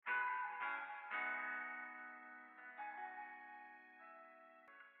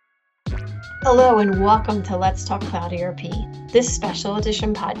Hello and welcome to Let's Talk Cloud ERP. This special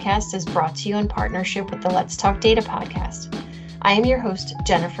edition podcast is brought to you in partnership with the Let's Talk Data podcast. I am your host,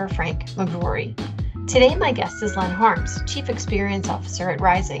 Jennifer Frank McGrory. Today, my guest is Len Harms, Chief Experience Officer at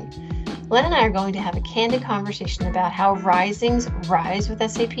Rizing. Len and I are going to have a candid conversation about how Rizing's Rise with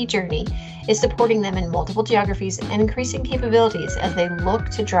SAP journey is supporting them in multiple geographies and increasing capabilities as they look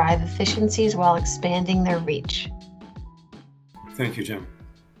to drive efficiencies while expanding their reach. Thank you, Jim.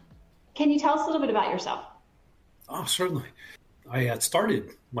 Can you tell us a little bit about yourself? Oh, certainly. I had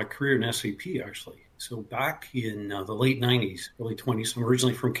started my career in SAP, actually. So back in the late 90s, early 20s. I'm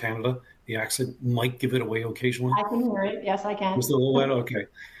originally from Canada. The accent might give it away occasionally. I can hear it. Yes, I can. Just a little bit? Okay.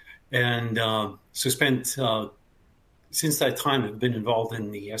 And so spent, since that time, I've been involved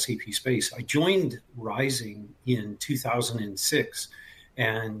in the SAP space. I joined Rizing in 2006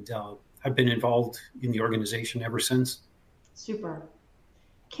 and have been involved in the organization ever since. Super.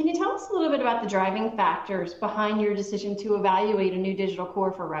 Can you tell us a little bit about the driving factors behind your decision to evaluate a new digital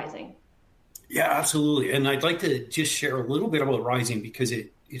core for Rizing? Yeah, absolutely. And I'd like to just share a little bit about Rizing because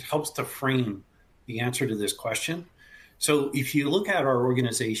it helps to frame the answer to this question. So if you look at our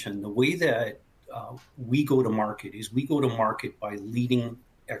organization, the way that we go to market is we go to market by leading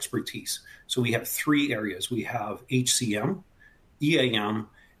expertise. So we have three areas. We have HCM, EAM,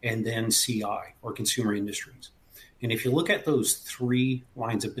 and then CI, or consumer industries. And if you look at those three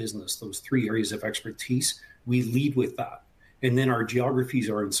lines of business, those three areas of expertise, we lead with that. And then our geographies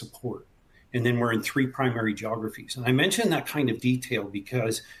are in support. And then we're in three primary geographies. And I mention that kind of detail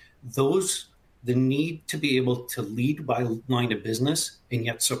because the need to be able to lead by line of business and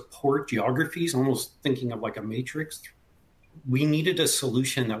yet support geographies, almost thinking of like a matrix, we needed a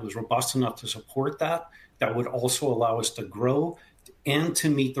solution that was robust enough to support that would also allow us to grow and to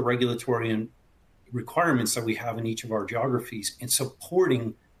meet the regulatory and requirements that we have in each of our geographies and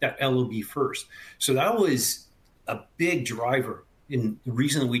supporting that LOB first. So that was a big driver in the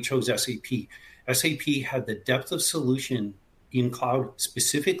reason that we chose SAP. SAP had the depth of solution in cloud,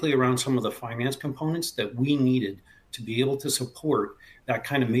 specifically around some of the finance components that we needed to be able to support that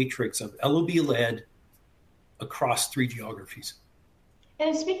kind of matrix of LOB led across three geographies.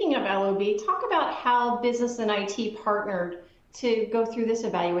 And speaking of LOB, talk about how business and IT partnered to go through this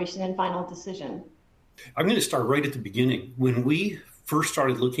evaluation and final decision. I'm going to start right at the beginning. When we first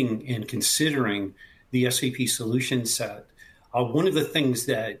started looking and considering the SAP solution set, one of the things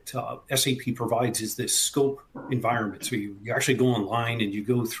that SAP provides is this scope environment. So you actually go online and you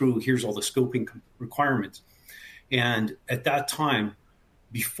go through, here's all the scoping requirements. And at that time,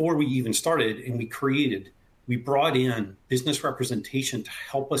 before we even started and we brought in business representation to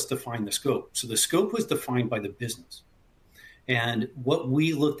help us define the scope. So the scope was defined by the business. And what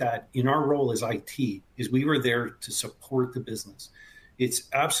we looked at in our role as IT is we were there to support the business. It's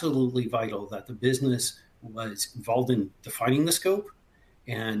absolutely vital that the business was involved in defining the scope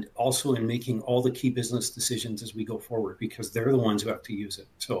and also in making all the key business decisions as we go forward, because they're the ones who have to use it.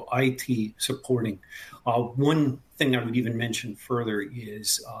 So IT supporting. One thing I would even mention further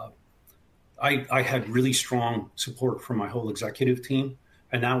is I had really strong support from my whole executive team,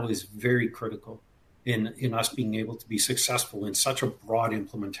 and that was very critical in us being able to be successful in such a broad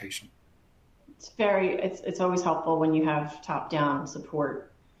implementation. It's always helpful when you have top-down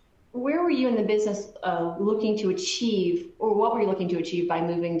support. Where were you in the business looking to achieve, or what were you looking to achieve by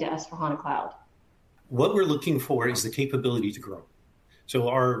moving to S/4HANA Cloud? What we're looking for is the capability to grow. So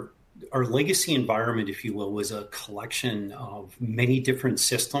our legacy environment, if you will, was a collection of many different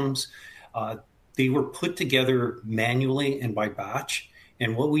systems. They were put together manually and by batch.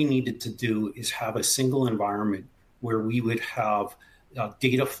 And what we needed to do is have a single environment where we would have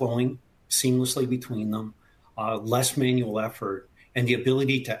data flowing seamlessly between them, less manual effort, and the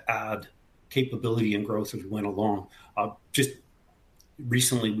ability to add capability and growth as we went along. Just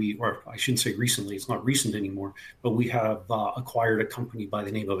recently, or I shouldn't say recently, it's not recent anymore, but we have acquired a company by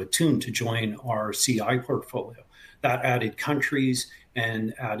the name of Attune to join our CI portfolio. That added countries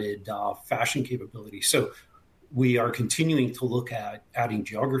and added fashion capability. So we are continuing to look at adding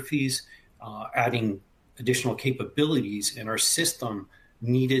geographies, adding additional capabilities, and our system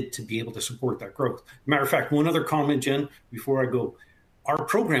needed to be able to support that growth. Matter of fact, one other comment, Jen, before I go, our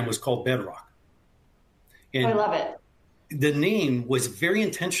program was called Bedrock. And I love it. The name was very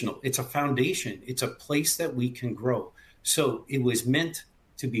intentional. It's a foundation. It's a place that we can grow. So it was meant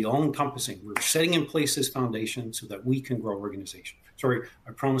to be all-encompassing. We're setting in place this foundation so that we can grow organization. Sorry,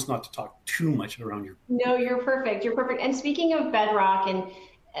 I promise not to talk too much around your... No, you're perfect. You're perfect. And speaking of Bedrock and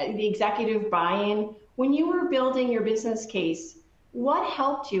the executive buy-in, when you were building your business case, what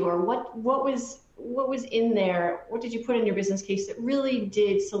helped you, or what was in there? What did you put in your business case that really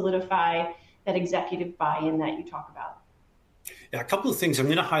did solidify that executive buy-in that you talk about? Yeah, a couple of things. I'm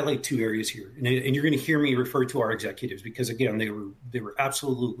going to highlight two areas here, and you're going to hear me refer to our executives because, again, they were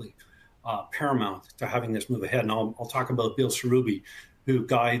absolutely paramount to having this move ahead. And I'll talk about Bill Sarubi, who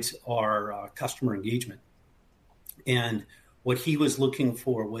guides our customer engagement. And what he was looking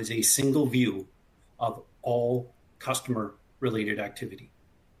for was a single view of all customer-related activity.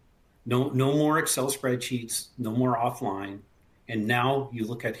 No more Excel spreadsheets, no more offline. And now you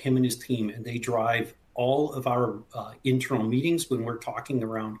look at him and his team, and they drive all of our internal meetings when we're talking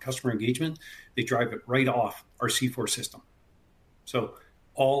around customer engagement. They drive it right off our C4 system. So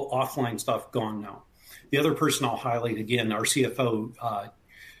all offline stuff gone now. The other person I'll highlight again, our CFO,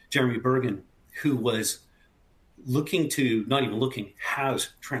 Jeremy Bergen, who was has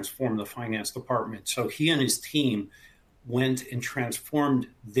transformed the finance department. So he and his team went and transformed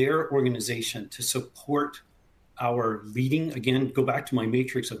their organization to support our leading. Again, go back to my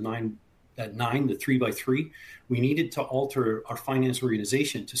matrix of the 3x3. We needed to alter our finance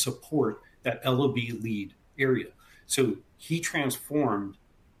organization to support that LOB lead area. So he transformed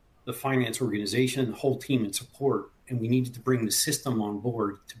the finance organization, the whole team in support, and we needed to bring the system on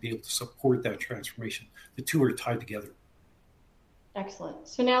board to be able to support that transformation. The two are tied together. Excellent.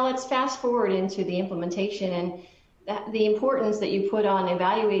 So now let's fast forward into the implementation and the importance that you put on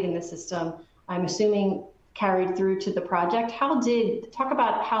evaluating the system, I'm assuming carried through to the project. Talk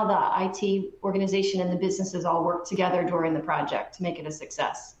about how the IT organization and the businesses all worked together during the project to make it a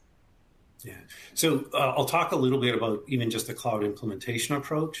success. Yeah. So I'll talk a little bit about even just the cloud implementation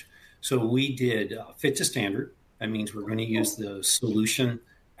approach. So we did fit to standard. That means we're going to use the solution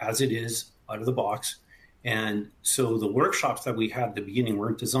as it is out of the box. And so the workshops that we had at the beginning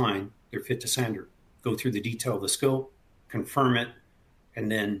weren't designed, they're fit to standard. Go through the detail of the scope, confirm it,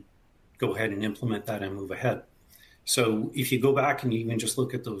 and then go ahead and implement that and move ahead. So if you go back and you even just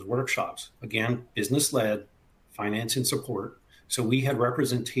look at those workshops, again, business-led, finance and support. So we had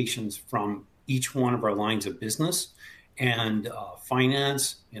representations from each one of our lines of business and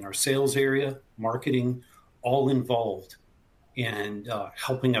finance in our sales area, marketing, all involved in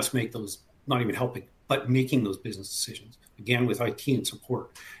helping us make those, not even helping, but making those business decisions, again, with IT and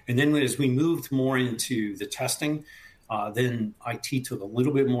support. And then as we moved more into the testing, then IT took a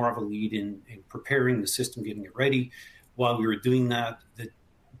little bit more of a lead in preparing the system, getting it ready. While we were doing that, the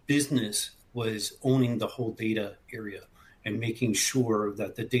business was owning the whole data area and making sure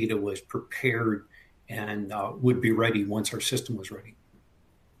that the data was prepared and would be ready once our system was ready.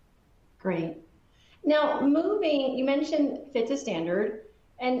 Great. Now, you mentioned fit to standard,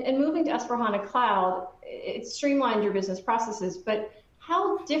 and moving to S/4HANA Cloud, it streamlined your business processes, but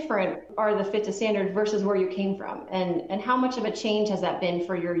how different are the fit to standard versus where you came from? And how much of a change has that been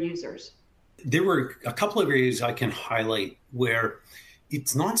for your users? There were a couple of areas I can highlight where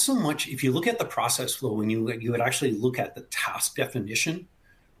it's not so much, if you look at the process flow, when you would actually look at the task definition,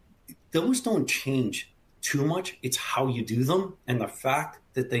 those don't change too much. It's how you do them and the fact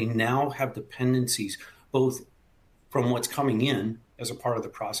that they now have dependencies both from what's coming in as a part of the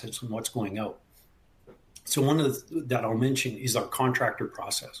process and what's going out. So one of that I'll mention is our contractor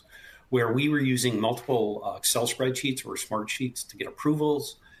process, where we were using multiple Excel spreadsheets or smart sheets to get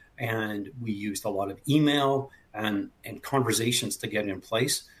approvals, and we used a lot of email and conversations to get in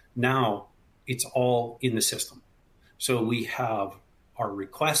place. Now it's all in the system. So we have our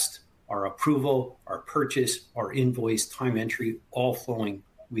request, our approval, our purchase, our invoice, time entry, all flowing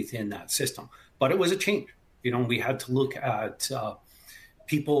within that system. But it was a change. We had to look at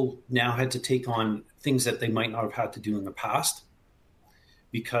people now had to take on things that they might not have had to do in the past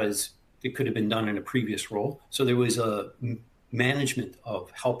because it could have been done in a previous role. So there was a management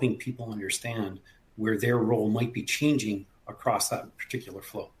of helping people understand where their role might be changing across that particular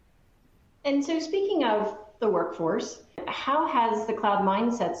flow. And so speaking of the workforce, how has the cloud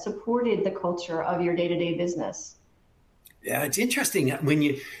mindset supported the culture of your day-to-day business? Yeah, it's interesting. When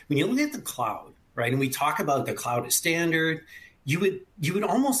you look at the cloud, right, and we talk about the cloud as standard, you would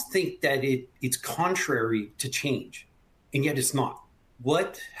almost think that it's contrary to change, and yet it's not.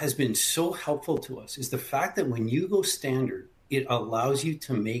 What has been so helpful to us is the fact that when you go standard, it allows you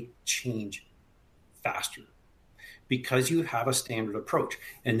to make change faster because you have a standard approach.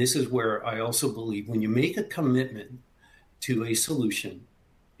 And this is where I also believe when you make a commitment to a solution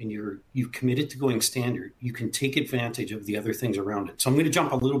and you've committed to going standard, you can take advantage of the other things around it. So I'm going to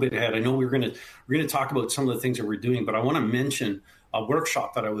jump a little bit ahead. I know we're going to talk about some of the things that we're doing, but I want to mention a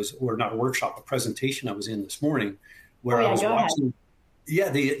workshop that a presentation I was in this morning where I was watching,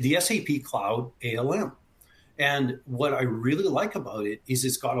 the SAP Cloud ALM. And what I really like about it is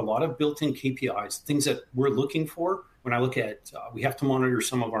it's got a lot of built-in KPIs, things that we're looking for. When I look at, we have to monitor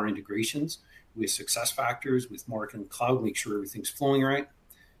some of our integrations with success factors, with Marketing Cloud, make sure everything's flowing right.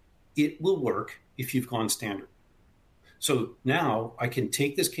 It will work if you've gone standard. So now I can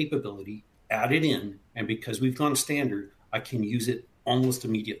take this capability, add it in, and because we've gone standard, I can use it almost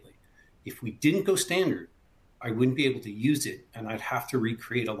immediately. If we didn't go standard, I wouldn't be able to use it, and I'd have to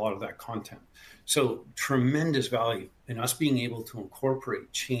recreate a lot of that content. So tremendous value in us being able to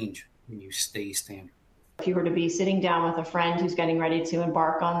incorporate change when you stay standard. If you were to be sitting down with a friend who's getting ready to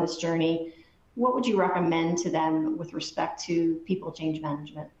embark on this journey, what would you recommend to them with respect to people change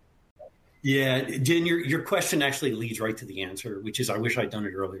management? Yeah, Jen, your question actually leads right to the answer, which is I wish I'd done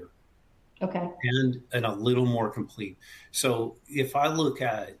it earlier. Okay. And a little more complete. So if I look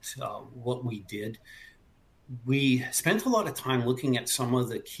at what we did, we spent a lot of time looking at some of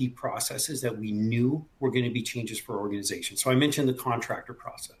the key processes that we knew were going to be changes for organizations. So I mentioned the contractor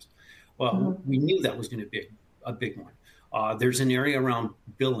process. Well, we knew that was going to be a big one. There's an area around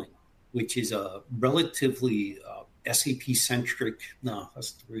billing, which is a relatively SAP centric, no,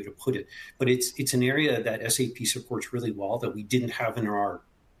 that's the way to put it, but it's an area that SAP supports really well that we didn't have in our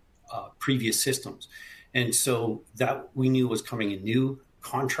previous systems. And so that we knew was coming in new.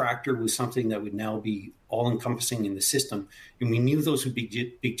 Contractor was something that would now be all encompassing in the system. And we knew those would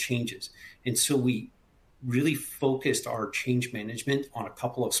be big changes. And so we really focused our change management on a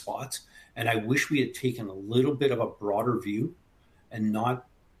couple of spots. And I wish we had taken a little bit of a broader view and not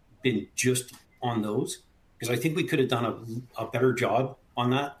been just on those, because I think we could have done a better job on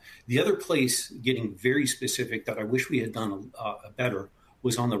that. The other place, getting very specific, that I wish we had done a better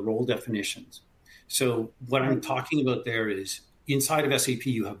was on the role definitions. So what I'm talking about there is inside of SAP,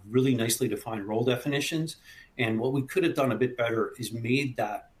 you have really nicely defined role definitions. And what we could have done a bit better is made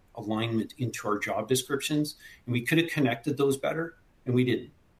that alignment into our job descriptions. And we could have connected those better, and we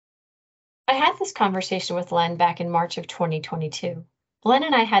didn't. I had this conversation with Len back in March of 2022. Len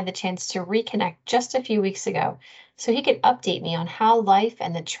and I had the chance to reconnect just a few weeks ago so he could update me on how life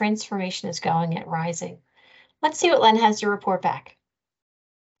and the transformation is going at Rizing. Let's see what Len has to report back.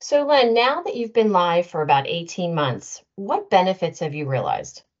 So Len, now that you've been live for about 18 months, what benefits have you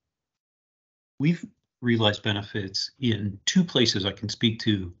realized? We've realized benefits in two places I can speak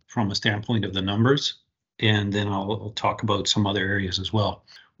to from a standpoint of the numbers, and then I'll talk about some other areas as well.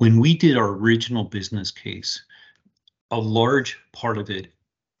 When we did our original business case, a large part of it,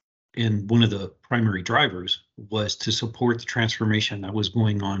 and one of the primary drivers, was to support the transformation that was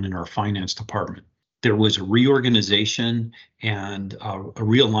going on in our finance department. There was a reorganization and a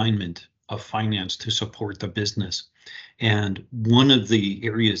realignment of finance to support the business. And one of the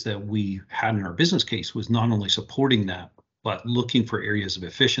areas that we had in our business case was not only supporting that, but looking for areas of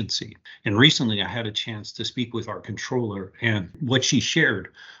efficiency. And recently I had a chance to speak with our controller, and what she shared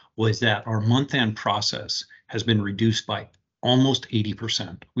was that our month-end process has been reduced by almost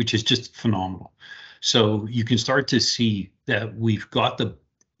 80%, which is just phenomenal. So you can start to see that we've got the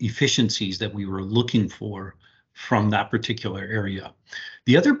efficiencies that we were looking for from that particular area.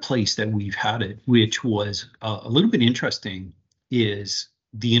 The other place that we've had it, which was a little bit interesting, is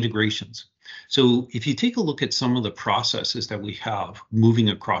the integrations. So if you take a look at some of the processes that we have moving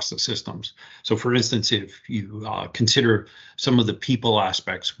across the systems. So for instance, if you consider some of the people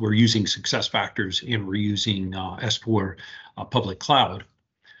aspects, we're using success factors and we're using S4 public cloud.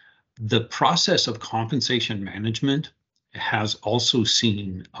 The process of compensation management has also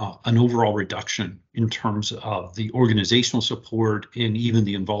seen an overall reduction in terms of the organizational support and even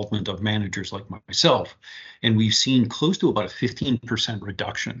the involvement of managers like myself. And we've seen close to about a 15%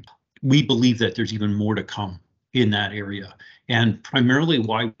 reduction. We believe that there's even more to come in that area. And primarily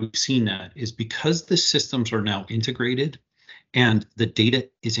why we've seen that is because the systems are now integrated and the data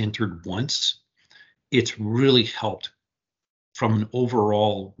is entered once, it's really helped from an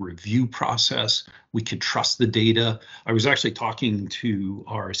overall review process. We could trust the data. I was actually talking to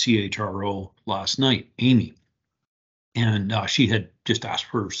our CHRO last night, Amy, and she had just asked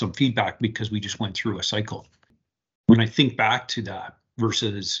for some feedback because we just went through a cycle. When I think back to that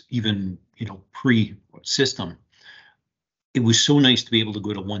versus even, pre-system, it was so nice to be able to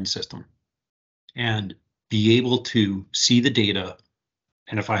go to one system and be able to see the data.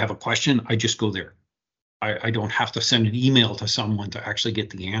 And if I have a question, I just go there. I don't have to send an email to someone to actually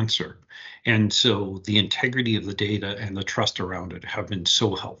get the answer. And so the integrity of the data and the trust around it have been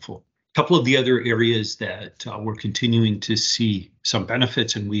so helpful. A couple of the other areas that we're continuing to see some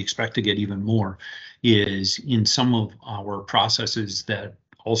benefits, and we expect to get even more, is in some of our processes that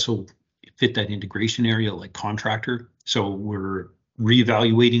also fit that integration area, like contractor. So we're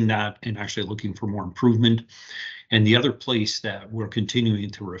reevaluating that and actually looking for more improvement. And the other place that we're continuing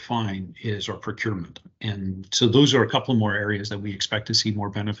to refine is our procurement. And so those are a couple more areas that we expect to see more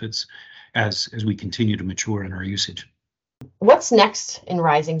benefits as we continue to mature in our usage. What's next in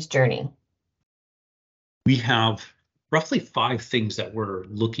Rizing's journey? We have roughly 5 things that we're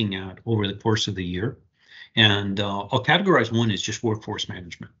looking at over the course of the year. And I'll categorize one as just workforce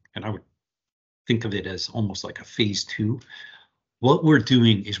management. And I would think of it as almost like a phase 2. What we're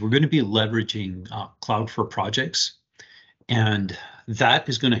doing is we're going to be leveraging cloud for projects, and that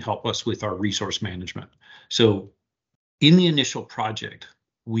is going to help us with our resource management. So in the initial project,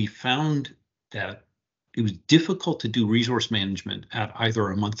 we found that it was difficult to do resource management at either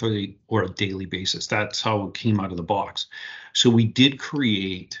a monthly or a daily basis. That's how it came out of the box. So we did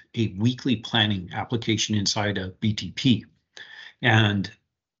create a weekly planning application inside of BTP, and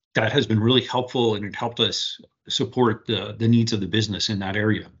that has been really helpful, and it helped us support the needs of the business in that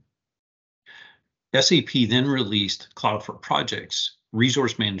area. SAP then released Cloud for Projects,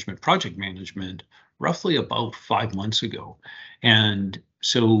 resource management, project management, roughly about 5 months ago. And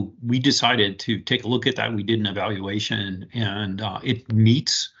so we decided to take a look at that. We did an evaluation, and it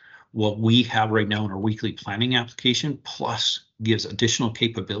meets what we have right now in our weekly planning application, plus gives additional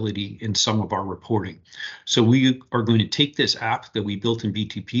capability in some of our reporting. So we are going to take this app that we built in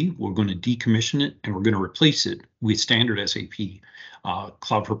BTP, we're going to decommission it, and we're going to replace it with standard SAP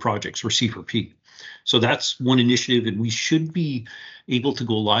Cloud for Projects, or C4P. So that's one initiative, and we should be able to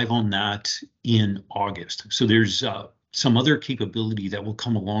go live on that in August. So there's some other capability that will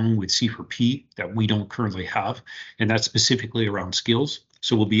come along with C4P that we don't currently have, and that's specifically around skills.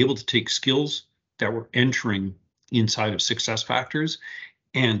 So we'll be able to take skills that we're entering inside of SuccessFactors,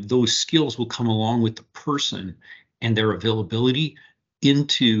 and those skills will come along with the person and their availability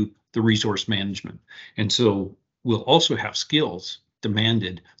into the resource management. And so we'll also have skills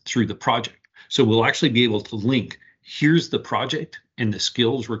demanded through the project. So we'll actually be able to link, here's the project and the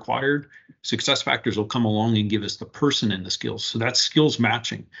skills required. SuccessFactors will come along and give us the person and the skills. So that skills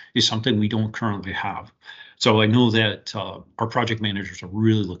matching is something we don't currently have. So I know that our project managers are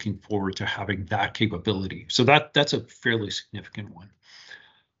really looking forward to having that capability. So that's a fairly significant one.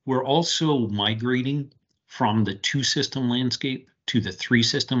 We're also migrating from the 2-system landscape to the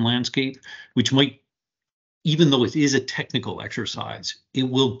 3-system landscape, which might, even though it is a technical exercise, it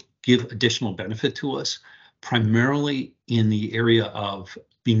will give additional benefit to us, primarily in the area of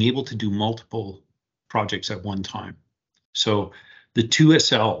being able to do multiple projects at one time. So the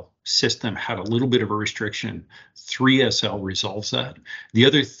 2SL system had a little bit of a restriction. 3SL resolves that. The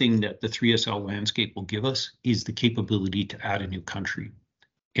other thing that the 3SL landscape will give us is the capability to add a new country.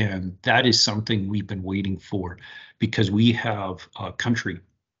 And that is something we've been waiting for, because we have a country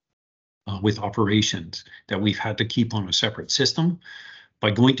with operations that we've had to keep on a separate system.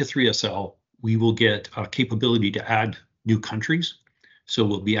 By going to 3SL, we will get a capability to add new countries. So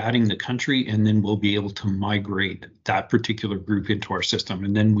we'll be adding the country, and then we'll be able to migrate that particular group into our system.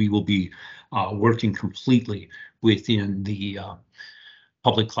 And then we will be working completely within the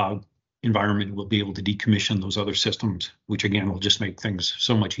public cloud environment. We'll be able to decommission those other systems, which again will just make things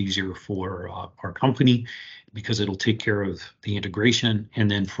so much easier for our company, because it'll take care of the integration, and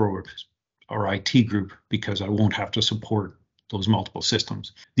then for our IT group, because I won't have to support those multiple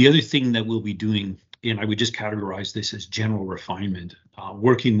systems. The other thing that we'll be doing, and I would just categorize this as general refinement,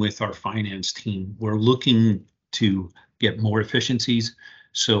 working with our finance team, we're looking to get more efficiencies.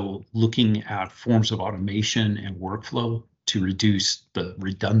 So looking at forms of automation and workflow to reduce the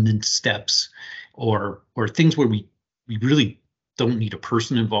redundant steps, or things where we really don't need a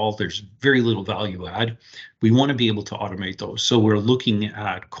person involved. There's very little value add. We want to be able to automate those. So we're looking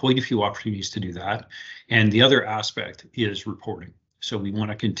at quite a few opportunities to do that. And the other aspect is reporting. So we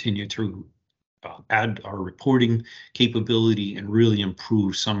want to continue to add our reporting capability and really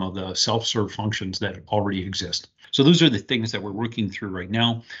improve some of the self-serve functions that already exist. So those are the things that we're working through right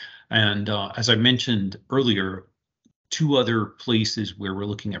now. And as I mentioned earlier, 2 other places where we're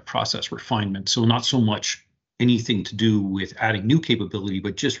looking at process refinement. So not so much anything to do with adding new capability,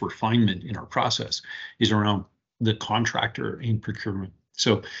 but just refinement in our process, is around the contractor and procurement.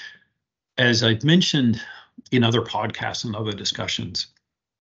 So as I've mentioned in other podcasts and other discussions,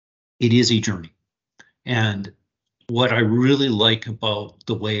 it is a journey. And what I really like about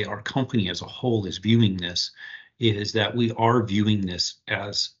the way our company as a whole is viewing this is that we are viewing this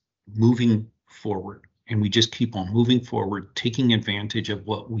as moving forward, and we just keep on moving forward, taking advantage of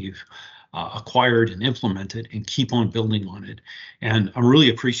what we've acquired and implemented, and keep on building on it. And I'm really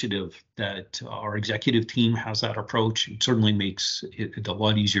appreciative that our executive team has that approach. It certainly makes it a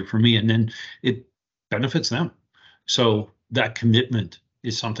lot easier for me, and then it benefits them. So that commitment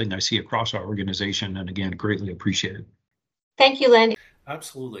is something I see across our organization, and again, greatly appreciated. Thank you, Len.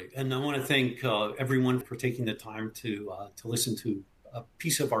 Absolutely. And I want to thank everyone for taking the time to listen to a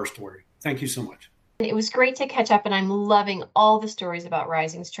piece of our story. Thank you so much. It was great to catch up, and I'm loving all the stories about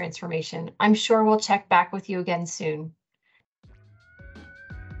Rizing's transformation. I'm sure we'll check back with you again soon.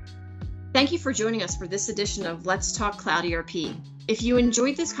 Thank you for joining us for this edition of Let's Talk Cloud ERP. If you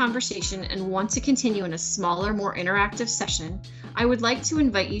enjoyed this conversation and want to continue in a smaller, more interactive session, I would like to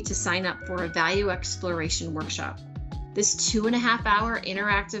invite you to sign up for a value exploration workshop. This 2.5-hour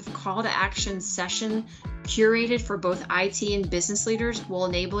interactive call to action session curated for both IT and business leaders will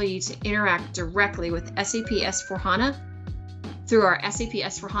enable you to interact directly with SAP S/4HANA through our SAP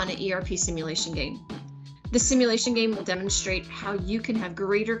S/4HANA ERP simulation game. The simulation game will demonstrate how you can have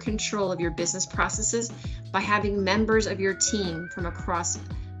greater control of your business processes by having members of your team from across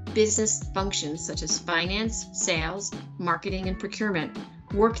business functions such as finance, sales, marketing, and procurement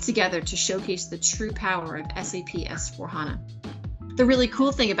work together to showcase the true power of SAP S/4HANA. The really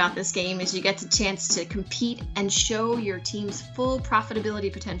cool thing about this game is you get the chance to compete and show your team's full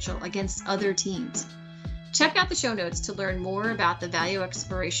profitability potential against other teams. Check out the show notes to learn more about the Value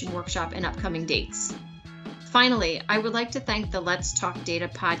Exploration Workshop and upcoming dates. Finally, I would like to thank the Let's Talk Data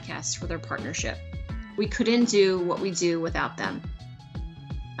podcast for their partnership. We couldn't do what we do without them.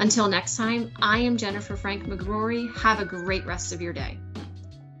 Until next time, I am Jennifer Frank McGrory. Have a great rest of your day.